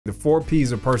The 4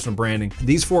 P's of personal branding.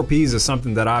 These 4 P's are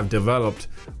something that I've developed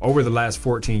over the last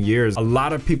 14 years. A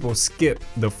lot of people skip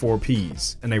the 4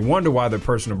 P's and they wonder why their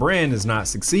personal brand is not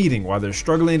succeeding, why they're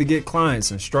struggling to get clients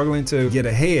and struggling to get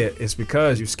ahead. It's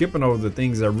because you're skipping over the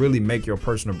things that really make your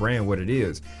personal brand what it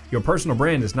is. Your personal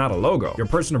brand is not a logo. Your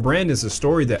personal brand is a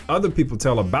story that other people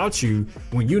tell about you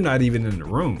when you're not even in the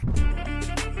room.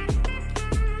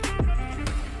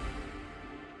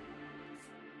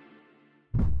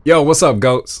 Yo, what's up,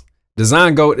 goats?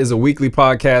 Design Goat is a weekly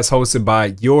podcast hosted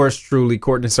by yours truly,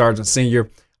 Cortney Sargent Sr.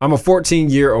 I'm a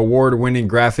 14-year award-winning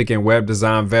graphic and web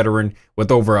design veteran with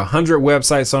over 100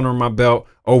 websites under my belt,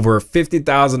 over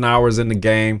 50,000 hours in the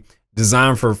game,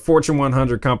 designed for Fortune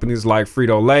 100 companies like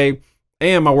Frito-Lay,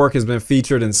 and my work has been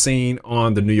featured and seen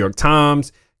on the New York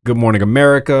Times, Good Morning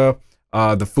America,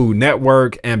 the Food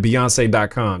Network, and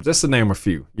Beyonce.com, just to name a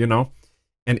few, you know?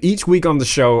 And each week on the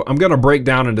show, I'm going to break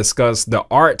down and discuss the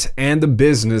art and the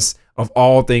business of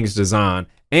all things design.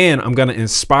 And I'm going to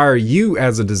inspire you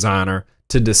as a designer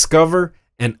to discover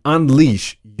and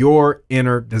unleash your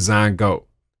inner design goat.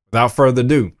 Without further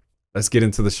ado, let's get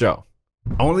into the show.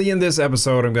 Only in this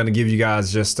episode, I'm going to give you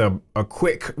guys just a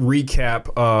quick recap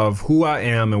of who I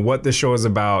am and what the show is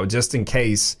about, just in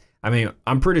case. I mean,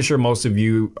 I'm pretty sure most of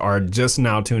you are just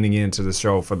now tuning into the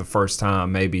show for the first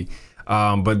time, maybe.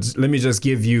 But let me just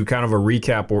give you kind of a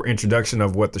recap or introduction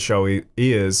of what the show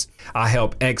is. I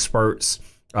help experts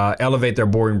elevate their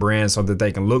boring brand so that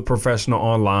they can look professional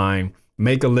online,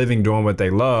 make a living doing what they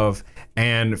love,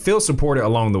 and feel supported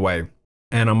along the way.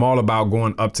 And I'm all about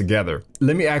going up together.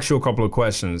 Let me ask you a couple of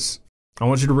questions. I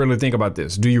want you to really think about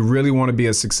this. Do you really want to be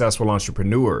a successful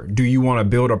entrepreneur? Do you want to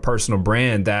build a personal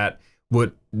brand that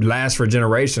would last for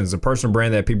generations, a personal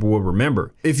brand that people will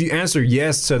remember? If you answer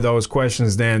yes to those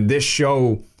questions, then this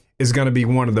show is going to be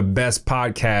one of the best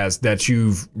podcasts that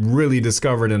you've really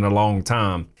discovered in a long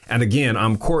time. And again,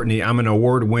 I'm Cortney. I'm an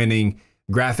award-winning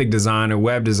graphic designer,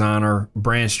 web designer,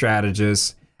 brand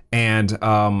strategist, and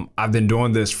I've been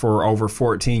doing this for over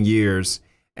 14 years.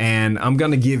 And I'm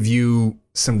going to give you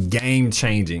some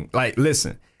game-changing. Like,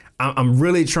 listen, I'm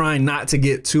really trying not to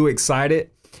get too excited,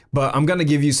 but I'm going to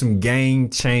give you some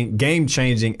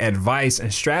game-changing advice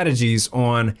and strategies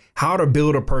on how to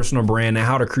build a personal brand and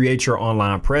how to create your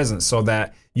online presence so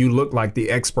that you look like the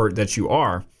expert that you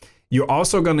are. You're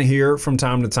also going to hear from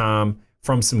time to time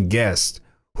from some guests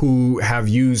who have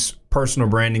used personal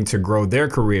branding to grow their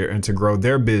career and to grow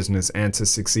their business and to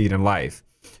succeed in life.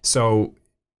 So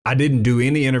I didn't do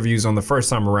any interviews on the first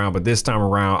time around, but this time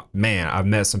around, man, I've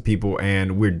met some people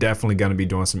and we're definitely going to be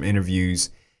doing some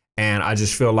interviews. And I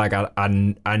just feel like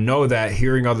I know that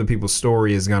hearing other people's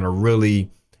story is going to really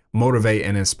motivate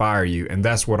and inspire you. And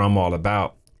that's what I'm all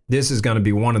about. This is going to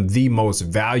be one of the most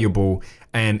valuable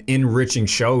and enriching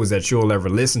shows that you'll ever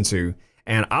listen to.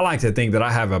 And I like to think that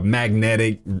I have a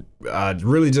magnetic,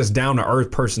 really just down to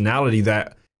earth personality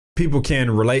that people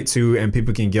can relate to and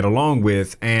people can get along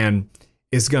with. And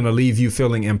it's going to leave you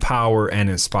feeling empowered and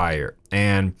inspired.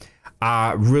 And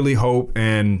I really hope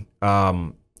and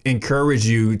encourage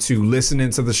you to listen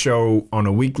into the show on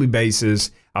a weekly basis.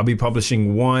 I'll be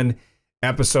publishing one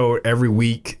episode every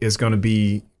week. It's going to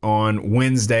be on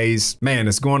Wednesdays. Man,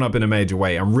 it's going up in a major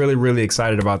way. I'm really, really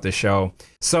excited about this show.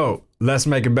 So let's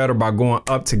make it better by going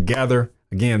up together.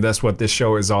 Again, that's what this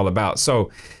show is all about. So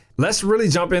let's really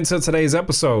jump into today's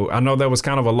episode. I know that was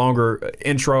kind of a longer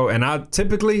intro, and I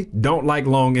typically don't like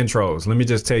long intros. Let me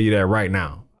just tell you that right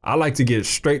now. I like to get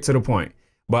straight to the point.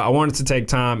 But I wanted to take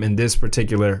time in this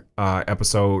particular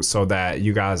episode so that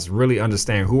you guys really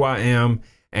understand who I am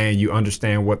and you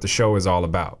understand what the show is all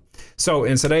about. So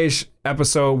in today's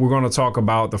episode, we're going to talk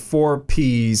about the 4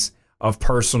 P's of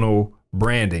personal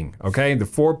branding. Okay, the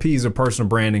 4 P's of personal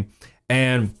branding.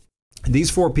 And these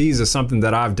 4 P's are something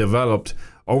that I've developed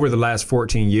over the last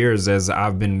 14 years as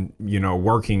I've been,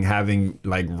 working, having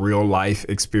like real life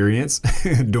experience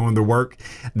doing the work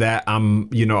that I'm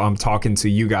talking to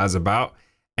you guys about.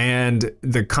 And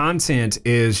the content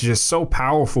is just so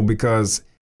powerful because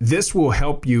this will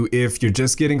help you if you're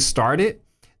just getting started.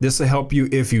 This will help you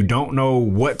if you don't know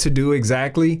what to do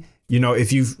exactly.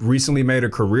 If you've recently made a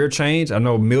career change. I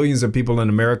know millions of people in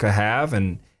America have,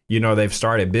 and, they've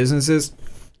started businesses.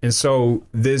 And so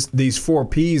these 4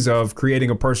 P's of creating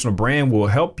a personal brand will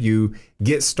help you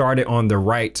get started on the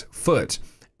right foot.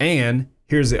 And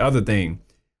here's the other thing.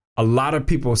 A lot of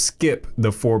people skip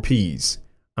the 4 P's.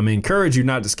 I'm going to encourage you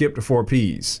not to skip the 4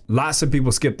 P's. Lots of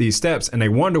people skip these steps and they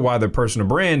wonder why their personal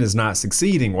brand is not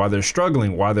succeeding, why they're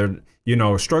struggling, why they're,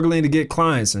 struggling to get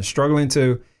clients and struggling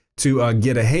to to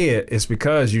get ahead, it's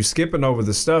because you're skipping over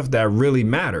the stuff that really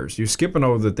matters. You're skipping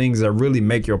over the things that really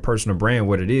make your personal brand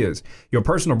what it is. Your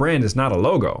personal brand is not a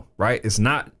logo, right? It's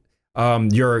not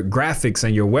your graphics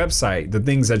and your website, the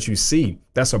things that you see.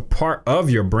 That's a part of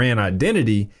your brand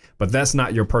identity, but that's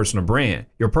not your personal brand.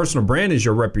 Your personal brand is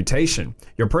your reputation.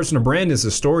 Your personal brand is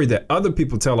a story that other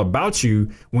people tell about you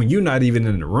when you're not even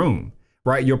in the room.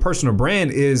 Right? Your personal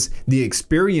brand is the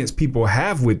experience people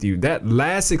have with you. That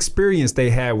last experience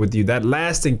they had with you, that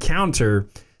last encounter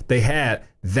they had,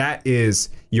 that is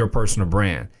your personal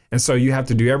brand. And so you have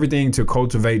to do everything to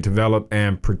cultivate, develop,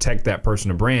 and protect that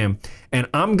personal brand. And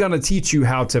I'm going to teach you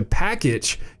how to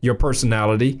package your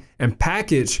personality and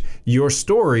package your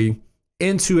story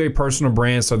into a personal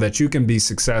brand so that you can be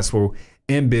successful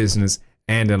in business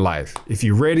and in life. If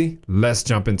you're ready, let's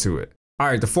jump into it. All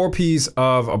right, the 4 P's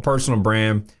of a personal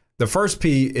brand. The first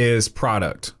P is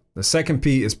product. The second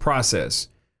P is process.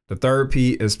 The third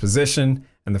P is position.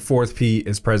 And the fourth P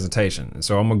is presentation. And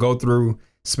so I'm gonna go through,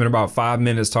 spend about 5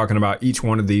 minutes talking about each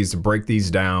one of these to break these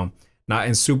down. Not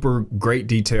in super great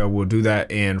detail. We'll do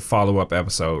that in follow-up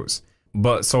episodes.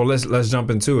 But so let's jump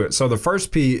into it. So the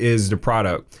first P is the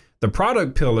product. The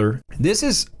product pillar, this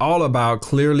is all about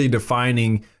clearly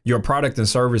defining your product and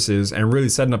services and really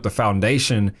setting up the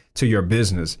foundation to your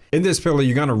business. In this pillar,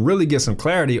 you're gonna really get some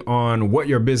clarity on what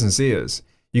your business is.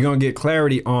 You're gonna get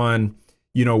clarity on,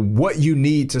 what you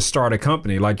need to start a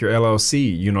company, like your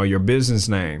LLC, your business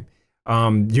name.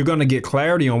 You're gonna get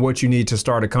clarity on what you need to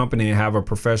start a company and have a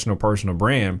professional personal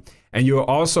brand. And you'll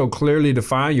also clearly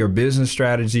define your business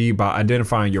strategy by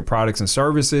identifying your products and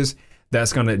services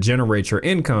that's going to generate your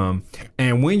income.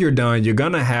 And when you're done, you're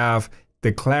going to have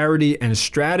the clarity and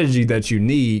strategy that you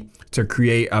need to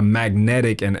create a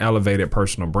magnetic and elevated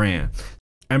personal brand.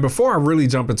 And before I really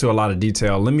jump into a lot of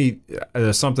detail,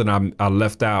 there's something I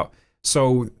left out.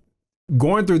 So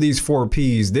going through these 4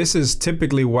 P's, this is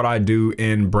typically what I do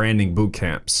in branding boot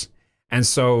camps. And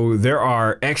so there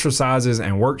are exercises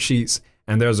and worksheets,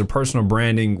 and there's a personal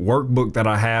branding workbook that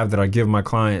I have that I give my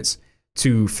clients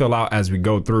to fill out as we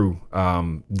go through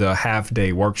the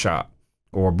half-day workshop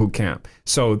or boot camp.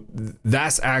 So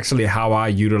that's actually how I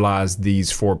utilize these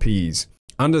 4 P's.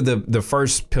 Under the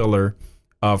first pillar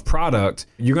of product,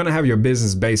 you're gonna have your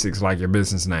business basics, like your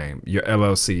business name, your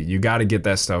LLC. You gotta get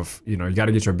that stuff, you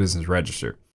gotta get your business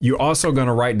registered. You're also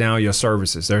gonna write down your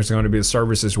services. There's gonna be a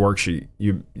services worksheet.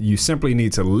 You simply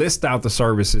need to list out the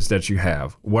services that you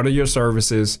have. What are your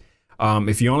services?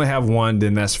 If you only have one,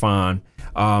 then that's fine.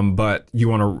 But you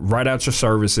want to write out your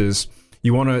services.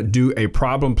 You want to do a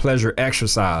problem pleasure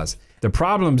exercise. The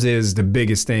problems is the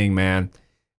biggest thing, man,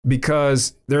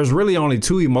 because there's really only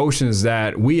 2 emotions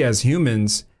that we as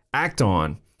humans act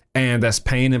on, and that's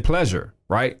pain and pleasure,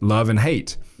 right? Love and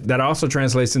hate. That also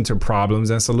translates into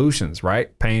problems and solutions,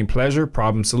 right? Pain, pleasure,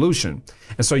 problem, solution.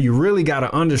 And so you really got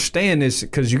to understand this,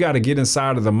 because you got to get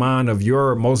inside of the mind of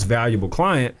your most valuable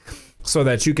client so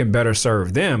that you can better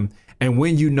serve them. And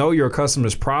when you know your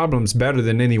customers' problems better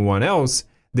than anyone else,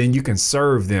 then you can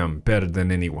serve them better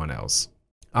than anyone else.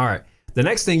 All right. The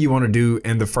next thing you want to do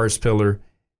in the first pillar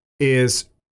is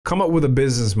come up with a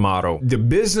business model. The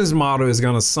business model is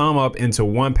going to sum up into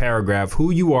one paragraph: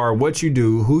 who you are, what you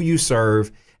do, who you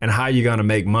serve, and how you're going to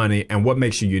make money and what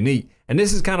makes you unique. And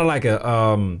this is kind of like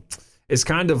it's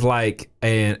kind of like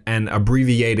an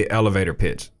abbreviated elevator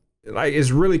pitch. Like,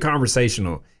 it's really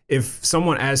conversational. If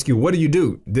someone asks you, what do you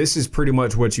do? This is pretty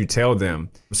much what you tell them.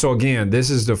 So again, this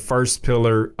is the first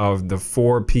pillar of the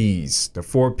 4 P's, the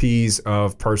 4 P's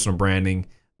of personal branding.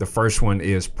 The first one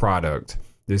is product.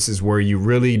 This is where you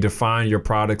really define your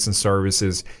products and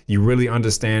services. You really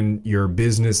understand your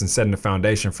business and setting the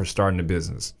foundation for starting a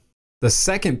business. The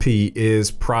second P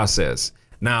is process.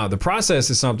 Now, the process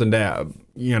is something that,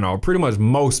 pretty much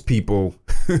most people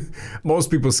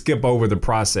skip over the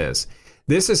process.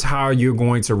 This is how you're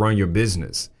going to run your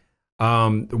business.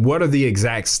 What are the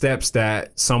exact steps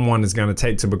that someone is going to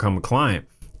take to become a client?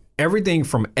 Everything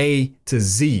from A to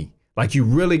Z. Like, you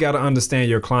really got to understand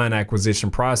your client acquisition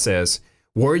process.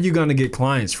 Where are you going to get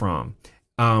clients from?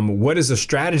 What is the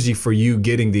strategy for you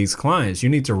getting these clients? You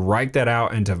need to write that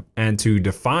out and to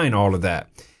define all of that.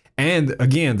 And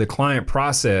again, the client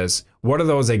process. What are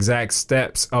those exact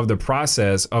steps of the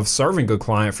process of serving a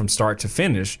client from start to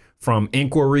finish, from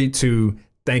inquiry to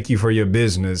thank you for your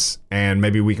business and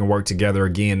maybe we can work together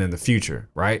again in the future,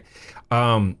 right?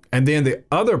 And then the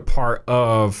other part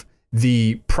of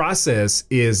the process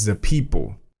is the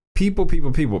people. People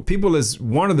is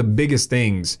one of the biggest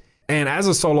things. And as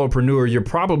a solopreneur, you're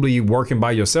probably working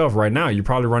by yourself right now. You're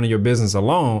probably running your business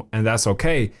alone, and that's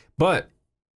okay. But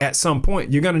at some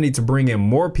point, you're going to need to bring in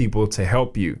more people to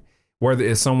help you. whether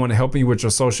it's someone helping you with your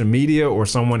social media or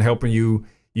someone helping you,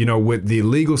 with the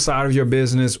legal side of your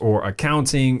business or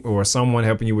accounting or someone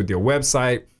helping you with your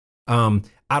website.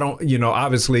 I don't,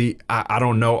 obviously I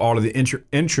don't know all of the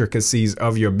intricacies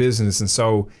of your business. And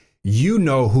so,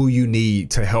 who you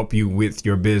need to help you with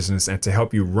your business and to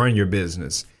help you run your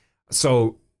business.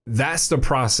 So that's the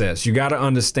process. You got to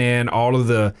understand all of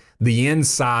the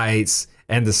insides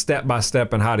and the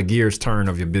step-by-step and how the gears turn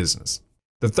of your business.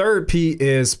 The third P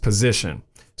is position.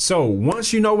 So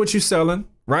once you know what you're selling,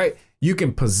 right, you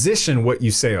can position what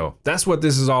you sell. That's what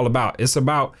this is all about. It's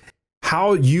about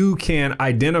how you can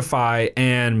identify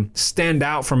and stand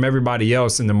out from everybody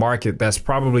else in the market that's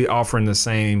probably offering the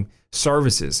same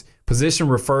services. Position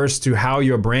refers to how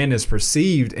your brand is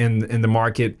perceived in the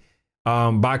market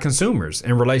by consumers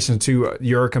in relation to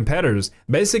your competitors.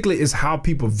 Basically, it's how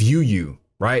people view you,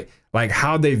 right? Like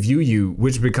how they view you,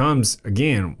 which becomes,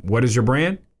 again, what is your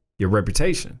brand? Your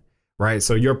reputation, right?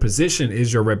 So your position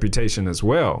is your reputation as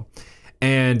well.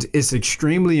 And it's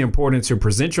extremely important to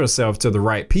present yourself to the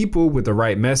right people with the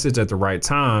right message at the right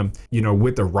time,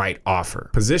 with the right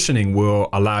offer. Positioning will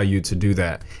allow you to do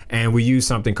that. And we use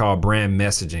something called brand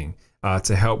messaging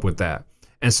to help with that.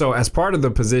 And so as part of the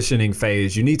positioning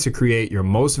phase, you need to create your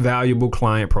most valuable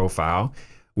client profile,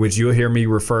 which you'll hear me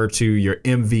refer to your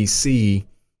MVC,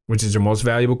 which is your most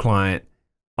valuable client,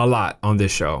 a lot on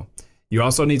this show. You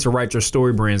also need to write your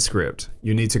story brand script.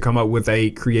 You need to come up with a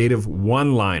creative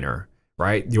one-liner,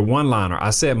 right? Your one-liner.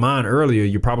 I said mine earlier,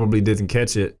 you probably didn't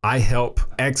catch it. I help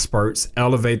experts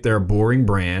elevate their boring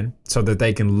brand so that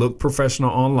they can look professional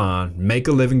online, make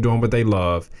a living doing what they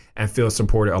love, and feel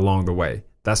supported along the way.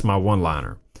 That's my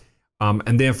one-liner.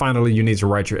 And then finally, you need to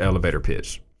write your elevator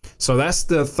pitch. So that's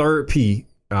the third P,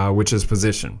 which is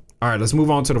position. All right, let's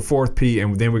move on to the fourth P,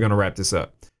 and then we're going to wrap this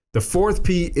up. The fourth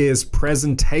P is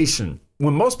presentation.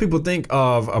 When most people think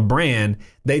of a brand,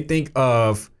 they think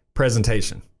of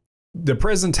presentation. The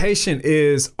presentation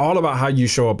is all about how you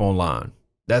show up online.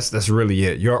 That's really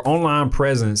it. Your online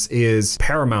presence is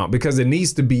paramount because it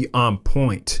needs to be on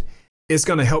point. It's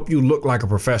going to help you look like a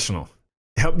professional,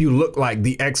 help you look like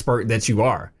the expert that you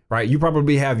are, right? You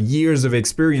probably have years of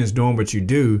experience doing what you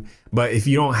do, but if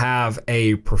you don't have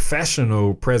a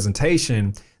professional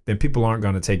presentation, then people aren't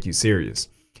going to take you serious.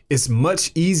 It's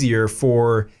much easier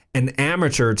for an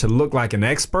amateur to look like an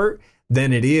expert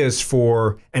than it is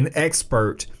for an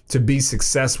expert to be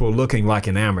successful looking like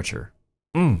an amateur.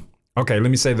 Okay, let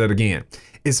me say that again.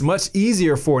 It's much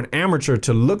easier for an amateur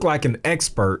to look like an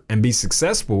expert and be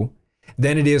successful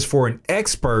than it is for an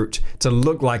expert to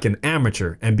look like an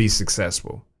amateur and be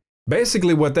successful.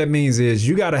 Basically, what that means is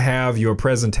you got to have your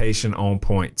presentation on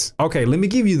point. Okay, let me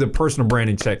give you the personal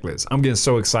branding checklist. I'm getting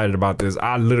so excited about this.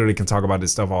 I literally can talk about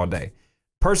this stuff all day.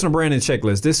 Personal branding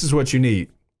checklist. This is what you need.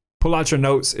 Pull out your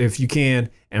notes if you can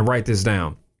and write this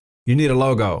down. You need a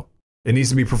logo. It needs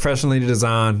to be professionally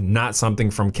designed, not something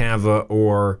from Canva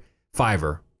or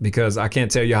Fiverr, because I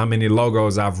can't tell you how many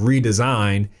logos I've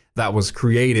redesigned that was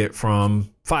created from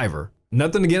Fiverr.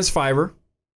 Nothing against Fiverr,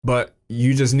 but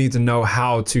you just need to know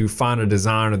how to find a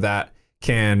designer that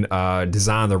can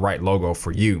design the right logo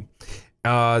for you.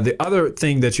 The other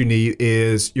thing that you need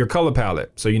is your color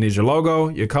palette. So you need your logo,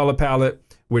 your color palette,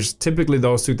 which typically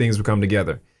those two things will come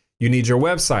together. You need your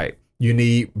website. You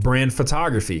need brand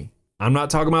photography. I'm not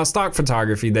talking about stock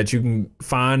photography that you can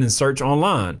find and search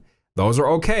online. Those are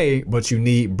okay, but you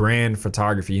need brand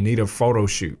photography. You need a photo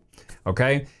shoot,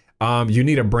 okay? You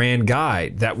need a brand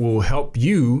guide that will help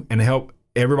you and help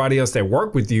everybody else that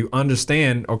work with you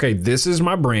understand, okay, this is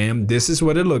my brand. This is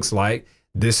what it looks like.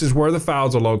 This is where the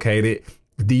files are located.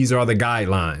 These are the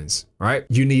guidelines, right?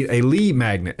 You need a lead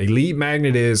magnet. A lead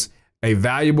magnet is a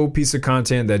valuable piece of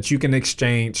content that you can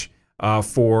exchange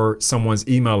for someone's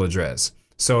email address.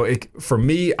 So for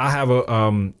me, I have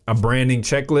a branding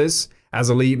checklist as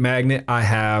a lead magnet. I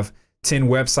have 10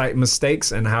 website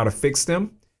mistakes and how to fix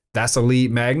them. That's a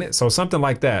lead magnet. So something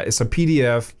like that. It's a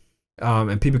PDF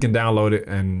and people can download it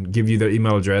and give you their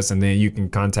email address, and then you can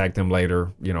contact them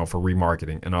later, for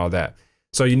remarketing and all that.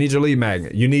 So you need your lead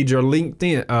magnet. You need your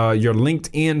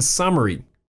LinkedIn summary.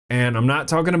 And I'm not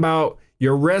talking about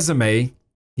your resume.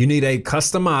 You need a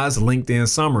customized LinkedIn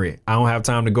summary. I don't have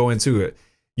time to go into it.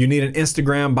 You need an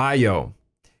Instagram bio,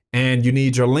 and you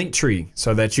need your link tree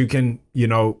so that you can,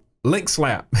 link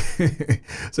slap.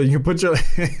 So you can put your,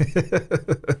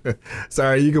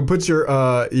 you can put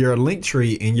your link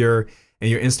tree in your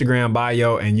Instagram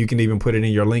bio, and you can even put it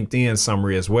in your LinkedIn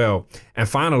summary as well. And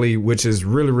finally, which is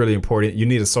really, really important, you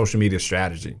need a social media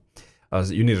strategy.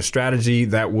 You need a strategy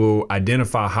that will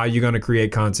identify how you're going to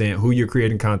create content, who you're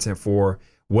creating content for,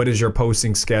 what is your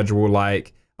posting schedule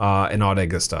like, and all that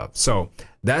good stuff. So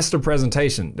that's the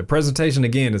presentation. The presentation,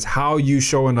 again, is how you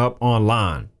showing up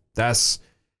online.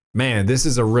 Man, this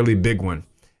is a really big one.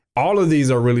 All of these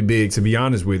are really big, to be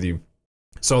honest with you.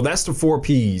 So that's the 4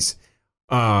 P's: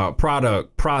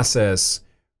 product, process,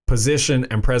 position,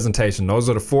 and presentation. Those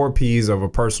are the 4 P's of a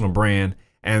personal brand.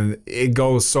 And it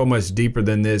goes so much deeper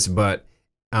than this, but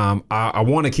I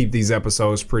want to keep these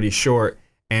episodes pretty short.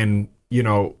 And, you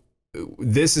know,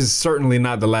 this is certainly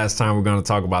not the last time we're going to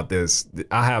talk about this.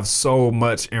 I have so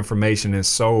much information and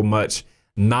so much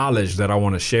knowledge that I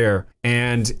want to share.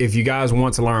 And if you guys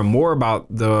want to learn more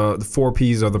about the 4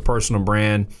 P's of the personal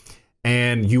brand,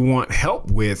 and you want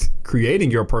help with creating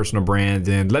your personal brand,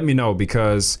 then let me know,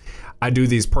 because I do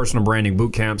these personal branding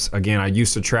boot camps. Again, I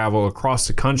used to travel across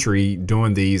the country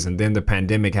doing these, and then the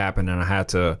pandemic happened and I had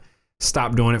to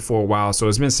stop doing it for a while. So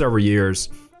it's been several years.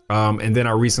 And then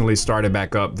I recently started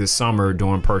back up this summer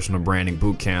doing personal branding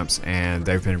boot camps, and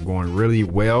they've been going really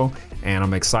well, and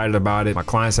I'm excited about it. My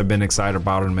clients have been excited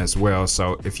about them as well.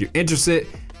 So if you're interested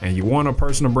and you want a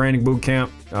personal branding boot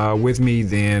camp with me,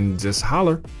 then just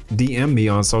holler, DM me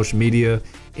on social media,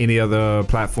 any other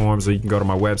platforms, or you can go to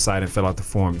my website and fill out the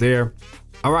form there.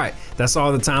 All right, that's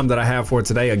all the time that I have for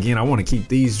today. Again, I want to keep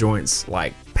these joints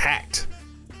like packed.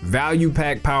 Value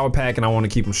pack, power pack, and I want to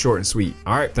keep them short and sweet.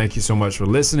 All right, thank you so much for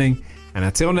listening. And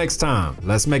until next time,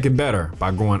 let's make it better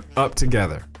by going up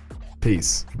together.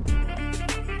 Peace.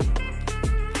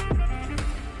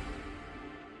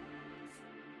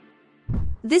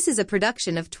 This is a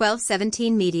production of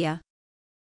 1217 Media.